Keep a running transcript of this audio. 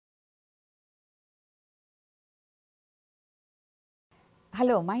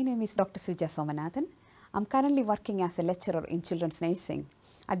Hello, my name is Dr. Suja Somanadhan. I'm currently working as a lecturer in children's nursing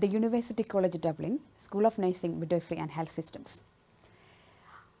at the University College Dublin, School of Nursing, Midwifery and Health Systems.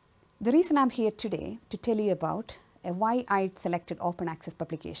 The reason I'm here today to tell you about why I selected open access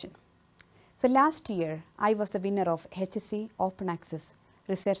publication. So last year, I was the winner of HSC Open Access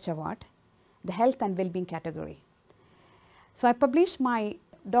Research Award, the Health and Wellbeing category. So I published my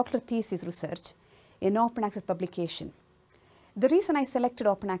doctoral thesis research in open access publication. The reason I selected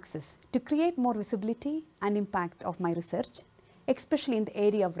open access to create more visibility and impact of my research, especially in the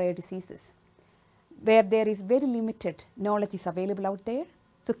area of rare diseases, where there is very limited knowledge is available out there.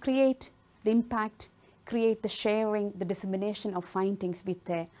 So create the impact, create the sharing, the dissemination of findings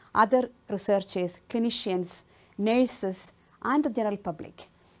with other researchers, clinicians, nurses, and the general public.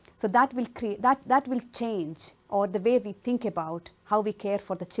 So that will create, that will change or the way we think about how we care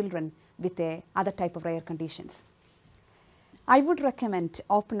for the children with other type of rare conditions. I would recommend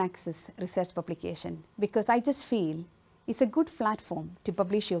open access research publication because I just feel it's a good platform to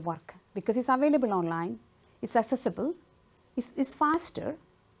publish your work because it's available online, it's accessible, it's faster,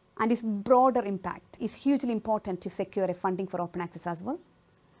 and it's broader impact. It's hugely important to secure a funding for open access as well.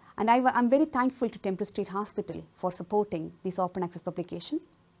 And I'm very thankful to Temple Street Hospital for supporting this open access publication.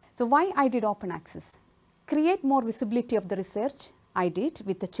 So why I did open access? Create more visibility of the research I did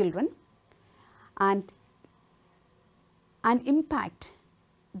with the children and impact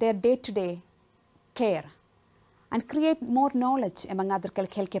their day-to-day care and create more knowledge among other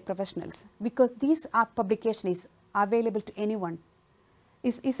healthcare professionals because this publication is available to anyone.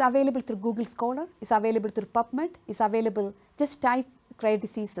 It's available through Google Scholar, it's available through PubMed, it's available, just type rare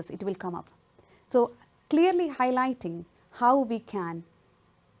diseases, it will come up. So clearly highlighting how we can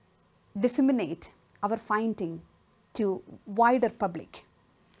disseminate our finding to wider public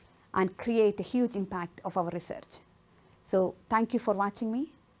and create a huge impact of our research. So thank you for watching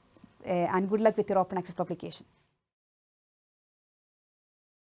me and good luck with your open access publication.